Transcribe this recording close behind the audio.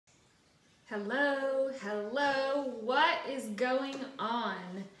Hello, what is going on?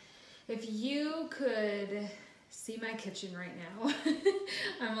 If you could see my kitchen right now,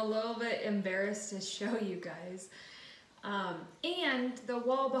 I'm a little bit embarrassed to show you guys. And the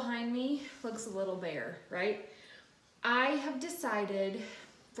wall behind me looks a little bare, right? I have decided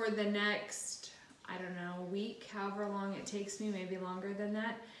for the next, I don't know, week, however long it takes me, maybe longer than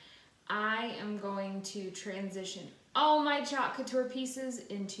that, I am going to transition all my chalk couture pieces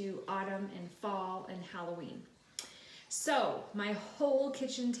into autumn and fall and Halloween. So my whole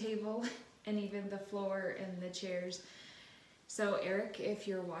kitchen table and even the floor and the chairs. So Eric, if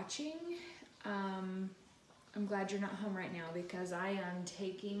you're watching, I'm glad you're not home right now because I am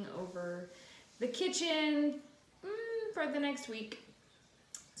taking over the kitchen for the next week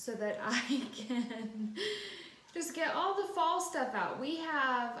so that I can just get all the fall stuff out. We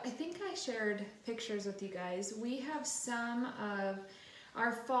have, I think I shared pictures with you guys. We have some of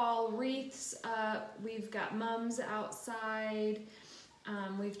our fall wreaths up. We've got mums outside.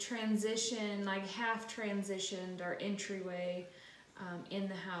 We've transitioned, like half transitioned our entryway in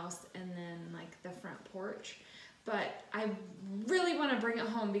the house and then like the front porch. But I really want to bring it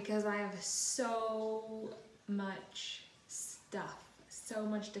home because I have so much stuff, so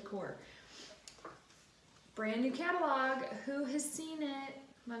much decor. Brand new catalog. Who has seen it?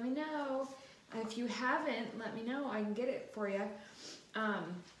 Let me know. If you haven't, let me know. I can get it for you.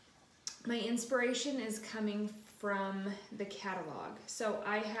 My inspiration is coming from the catalog. So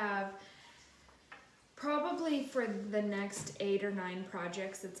I have probably for the next 8 or 9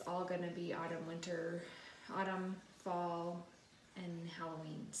 projects, it's all going to be autumn, fall, and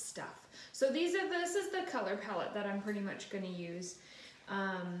Halloween stuff. So this is the color palette that I'm pretty much going to use.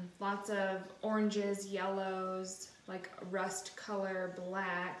 Lots of oranges, yellows, like rust color,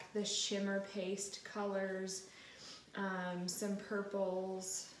 black, the shimmer paste colors, some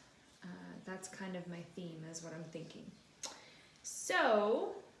purples. That's kind of my theme is what I'm thinking. So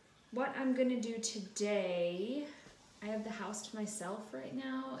what I'm gonna do today, I have the house to myself right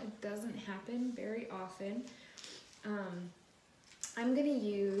now. It doesn't happen very often. I'm gonna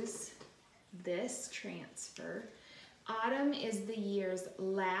use this transfer. Autumn is the year's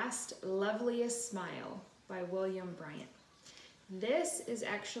last loveliest smile by William Bryant. This is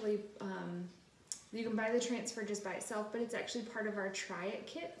actually, you can buy the transfer just by itself, but it's actually part of our Try It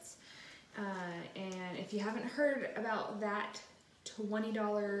kits. And if you haven't heard about that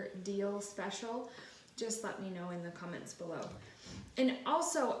 $20 deal special, just let me know in the comments below. And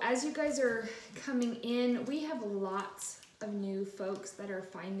also, as you guys are coming in, we have lots of new folks that are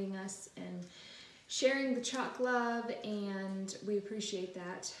finding us and sharing the chalk love, and we appreciate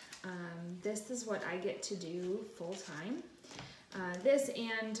that. This is what I get to do full time. This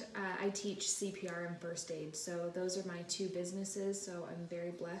and I teach CPR and first aid, so those are my 2 businesses, so I'm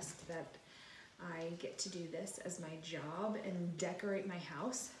very blessed that I get to do this as my job and decorate my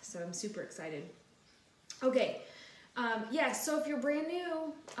house, so I'm super excited. Okay, yeah, so if you're brand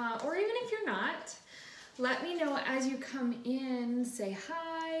new, or even if you're not, let me know as you come in, say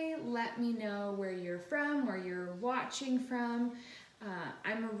hi, let me know where you're from, where you're watching from.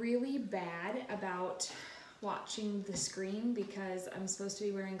 I'm really bad about watching the screen because I'm supposed to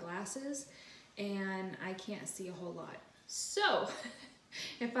be wearing glasses and I can't see a whole lot. So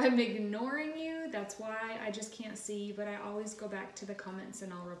if I'm ignoring you, that's why. I just can't see, but I always go back to the comments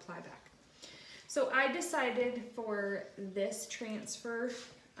and I'll reply back. So I decided for this transfer,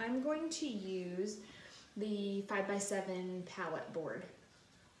 I'm going to use the 5x7 palette board.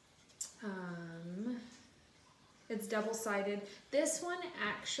 It's double-sided. This one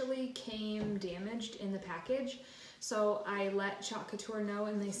actually came damaged in the package, so I let Chalk Couture know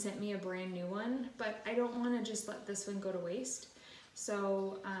and they sent me a brand new one, but I don't want to just let this one go to waste.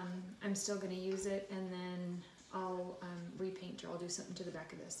 So I'm still going to use it, and then I'll repaint, or I'll do something to the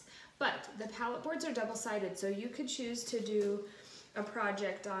back of this. But the palette boards are double-sided, so you could choose to do a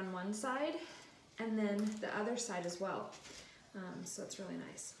project on one side and then the other side as well. So it's really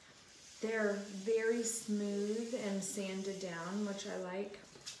nice. They're very smooth and sanded down, which I like.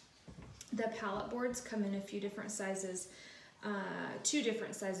 The palette boards come in a few different sizes, 2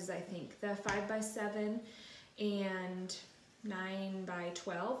 different sizes I think. The 5x7 and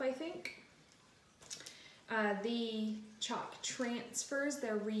 9x12 I think. The chalk transfers,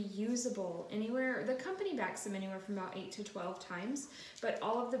 they're reusable anywhere. The company backs them anywhere from about 8 to 12 times, but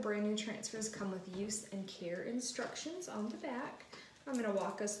all of the brand new transfers come with use and care instructions on the back. I'm going to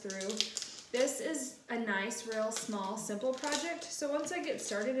walk us through. This is a nice, real small, simple project. So once I get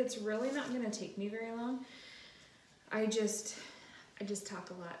started, it's really not going to take me very long. I just talk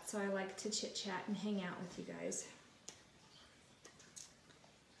a lot, so I like to chit chat and hang out with you guys.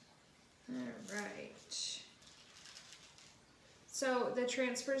 All right. So the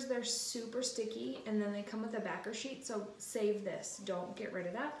transfers, they're super sticky, and then they come with a backer sheet, so save this. Don't get rid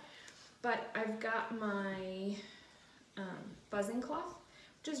of that. But I've got my buzzing cloth,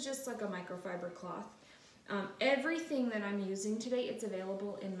 which is just like a microfiber cloth. Everything that I'm using today, it's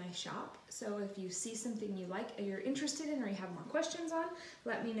available in my shop. So if you see something you like, or you're interested in, or you have more questions on,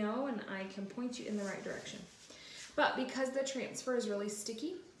 let me know and I can point you in the right direction. But because the transfer is really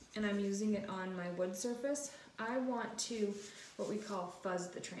sticky and I'm using it on my wood surface, I want to, what we call fuzz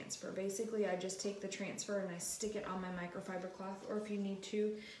the transfer. Basically, I just take the transfer and I stick it on my microfiber cloth, or if you need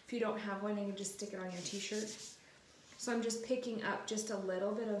to, if you don't have one, you can just stick it on your t-shirt. So I'm just picking up just a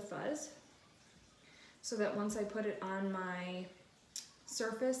little bit of fuzz so that once I put it on my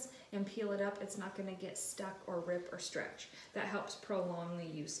surface and peel it up, it's not gonna get stuck or rip or stretch. That helps prolong the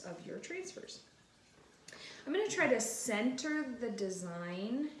use of your transfers. I'm gonna try to center the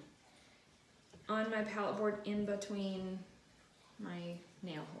design on my palette board in between my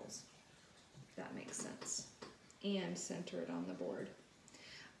nail holes, if that makes sense, and center it on the board.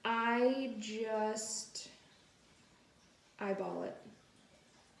 I just eyeball it.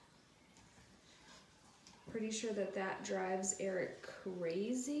 Pretty sure that that drives Eric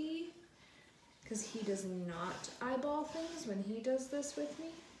crazy because he does not eyeball things when he does this with me.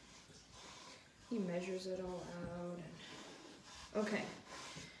 He measures it all out. And... okay.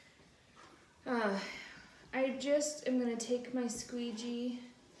 I just am going to take my squeegee,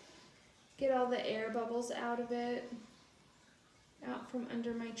 get all the air bubbles out of it, out from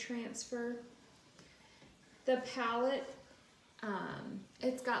under my transfer. The palette,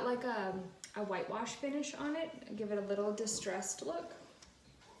 it's got like a whitewash finish on it. I give it a little distressed look.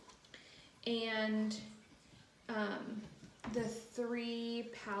 And the 3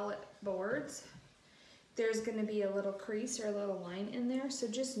 palette boards, there's going to be a little crease or a little line in there, so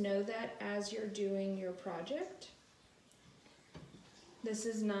just know that as you're doing your project. This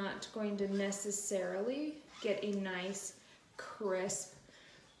is not going to necessarily get a nice crisp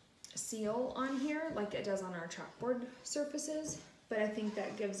seal on here like it does on our chalkboard surfaces, but I think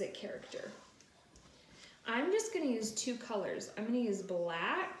that gives it character. I'm just going to use 2 colors. I'm going to use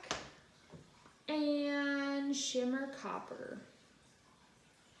black and shimmer copper.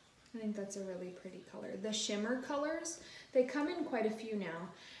 I think that's a really pretty color. The shimmer colors, they come in quite a few now,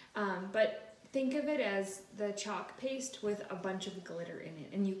 but think of it as the chalk paste with a bunch of glitter in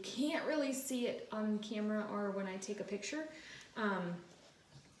it. And you can't really see it on camera or when I take a picture,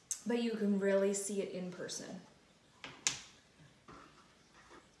 but you can really see it in person.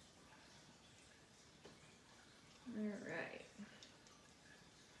 All right.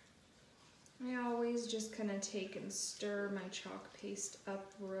 I always just kind of take and stir my chalk paste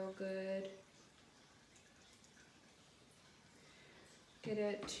up real good. Get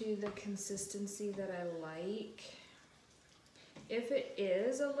it to the consistency that I like. If it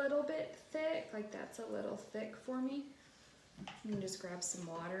is a little bit thick, like that's a little thick for me, you can just grab some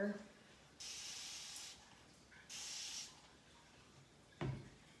water.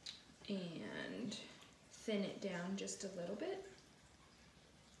 And thin it down just a little bit.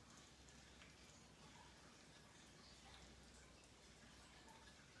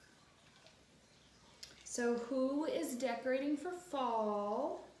 So who is decorating for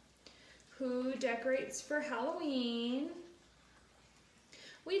fall? Who decorates for Halloween?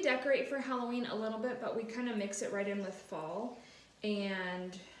 We decorate for Halloween a little bit, but we kind of mix it right in with fall.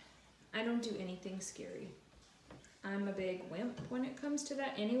 And I don't do anything scary. I'm a big wimp when it comes to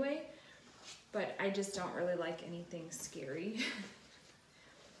that anyway, but I just don't really like anything scary.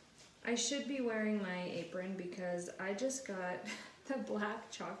 I should be wearing my apron because I just got the black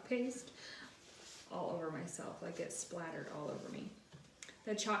chalk paste all over myself, like it's splattered all over me.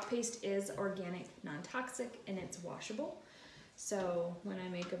 The chalk paste is organic, non-toxic, and it's washable. So when I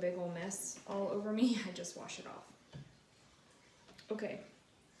make a big old mess all over me, I just wash it off. Okay,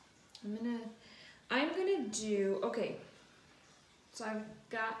 I'm gonna do, okay, so I've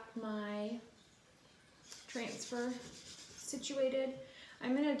got my transfer situated.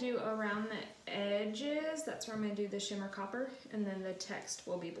 I'm gonna do around the edges, that's where I'm gonna do the shimmer copper, and then the text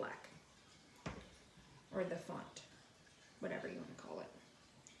will be black. Or the font, whatever you want to call it.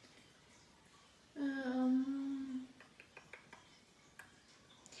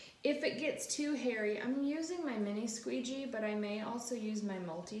 If it gets too hairy, I'm using my mini squeegee, but I may also use my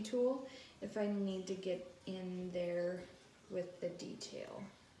multi-tool if I need to get in there with the detail.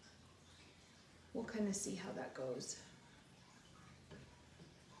 We'll kind of see how that goes.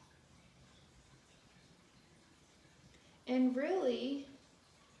 And really,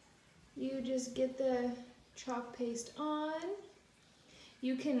 you just get the chalk paste on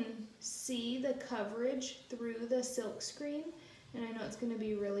You can see the coverage through the silk screen, and I know it's going to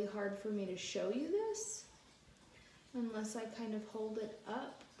be really hard for me to show you this unless I kind of hold it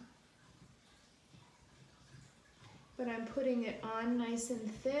up. But I'm putting it on nice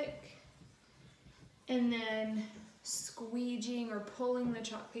and thick and then squeegeeing or pulling the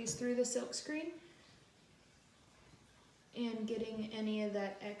chalk paste through the silk screen and getting any of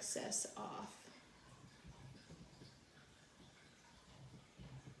that excess off.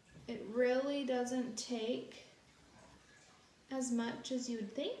 It really doesn't take as much as you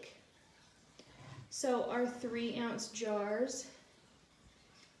would think. So our 3-ounce jars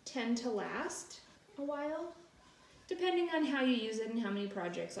tend to last a while, depending on how you use it and how many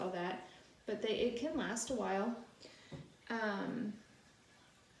projects, all that, but it can last a while.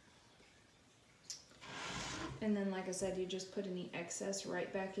 And then, like I said, you just put any excess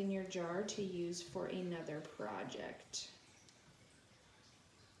right back in your jar to use for another project.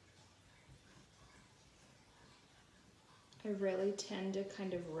 I really tend to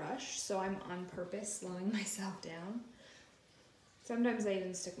kind of rush, so I'm on purpose slowing myself down. Sometimes I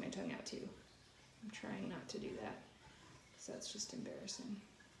even stick my tongue out too. I'm trying not to do that, because that's just embarrassing.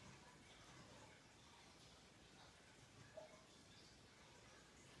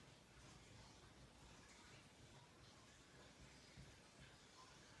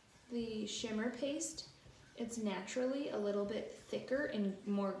 The shimmer paste, it's naturally a little bit thicker and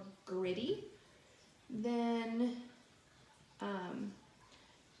more gritty than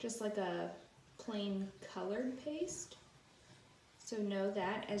just like a plain colored paste. So know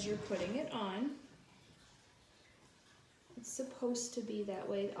that as you're putting it on. It's supposed to be that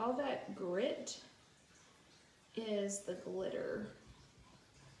way. All that grit is the glitter,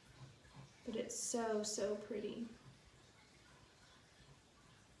 but it's so, so pretty.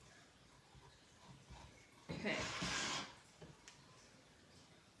 Okay.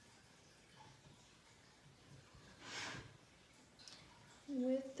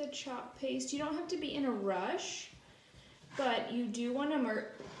 With the chalk paste, you don't have to be in a rush, but you do want to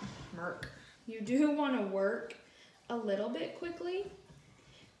You do want to work a little bit quickly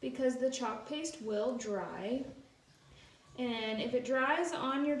because the chalk paste will dry. And if it dries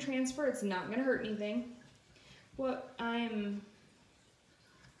on your transfer, it's not going to hurt anything. What I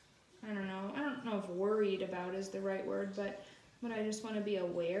don't know if worried about is the right word, but what I just want to be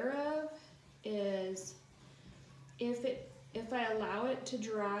aware of is if I allow it to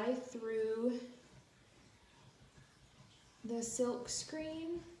dry through the silk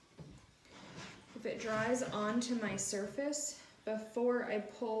screen, if it dries onto my surface before I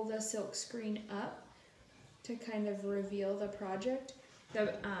pull the silk screen up to kind of reveal the project,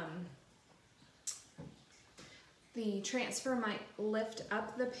 the transfer might lift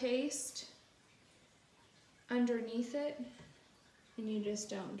up the paste underneath it, and you just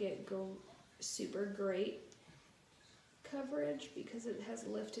don't get super great coverage because it has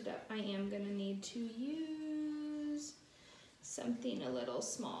lifted up. I am going to need to use something a little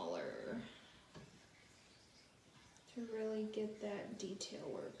smaller to really get that detail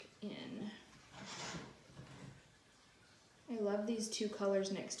work in. I love these two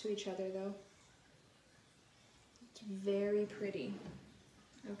colors next to each other though. It's very pretty.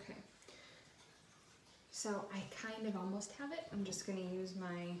 Okay. So I kind of almost have it. I'm just going to use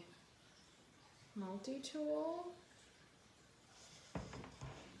my multi-tool.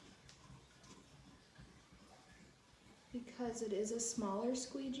 Because it is a smaller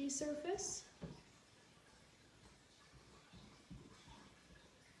squeegee surface.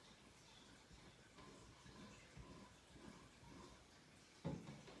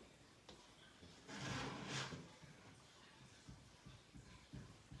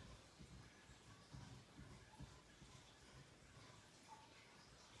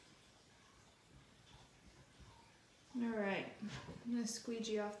 All right, I'm gonna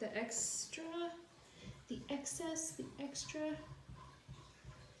squeegee off the extra, the excess, the extra,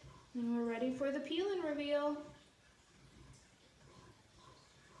 and we're ready for the peel and reveal.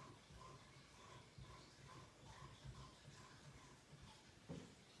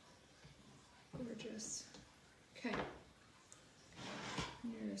 Gorgeous. Okay,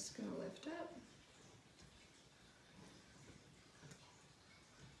 you're just gonna lift up.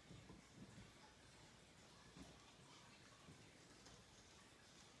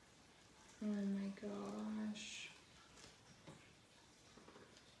 Oh my gosh.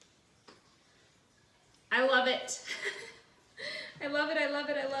 I love it. I love it, I love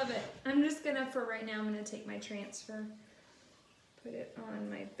it, I love it. I'm just gonna, for right now, I'm gonna take my transfer, put it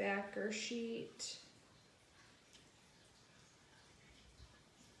on my backer sheet.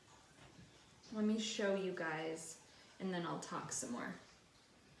 Let me show you guys, and then I'll talk some more.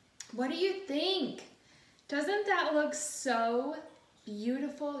 What do you think? Doesn't that look so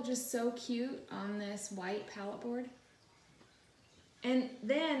beautiful, just so cute on this white palette board? And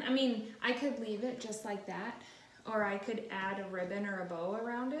then, I mean, I could leave it just like that, or I could add a ribbon or a bow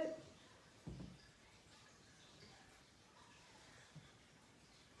around it.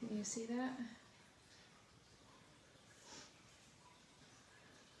 Can you see that?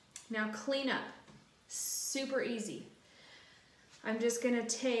 Now clean up, super easy. I'm just gonna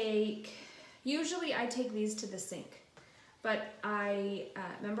take, usually I take these to the sink, but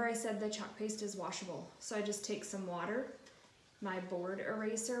remember I said the chalk paste is washable. So I just take some water, my board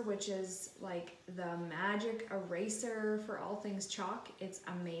eraser, which is like the magic eraser for all things chalk. It's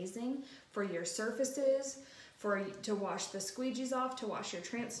amazing for your surfaces, to wash the squeegees off, to wash your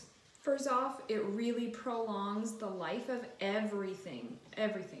transfers off. It really prolongs the life of everything.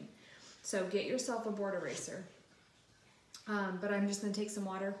 So get yourself a board eraser. But I'm just gonna take some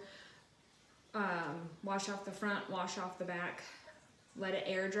water, wash off the front, wash off the back, let it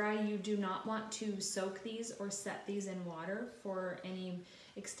air dry. You do not want to soak these or set these in water for any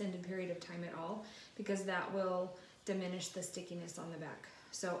extended period of time at all, because that will diminish the stickiness on the back.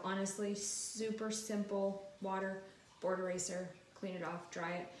 So honestly, super simple: water, board eraser, clean it off,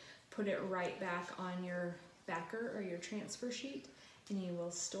 dry it, put it right back on your backer or your transfer sheet, and you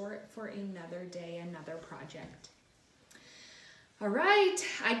will store it for another day, another project. All right,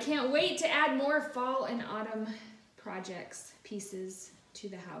 I can't wait to add more fall and autumn projects, pieces to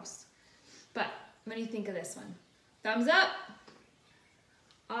the house. But what do you think of this one? Thumbs up.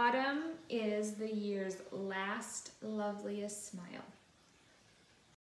 Autumn is the year's last loveliest smile.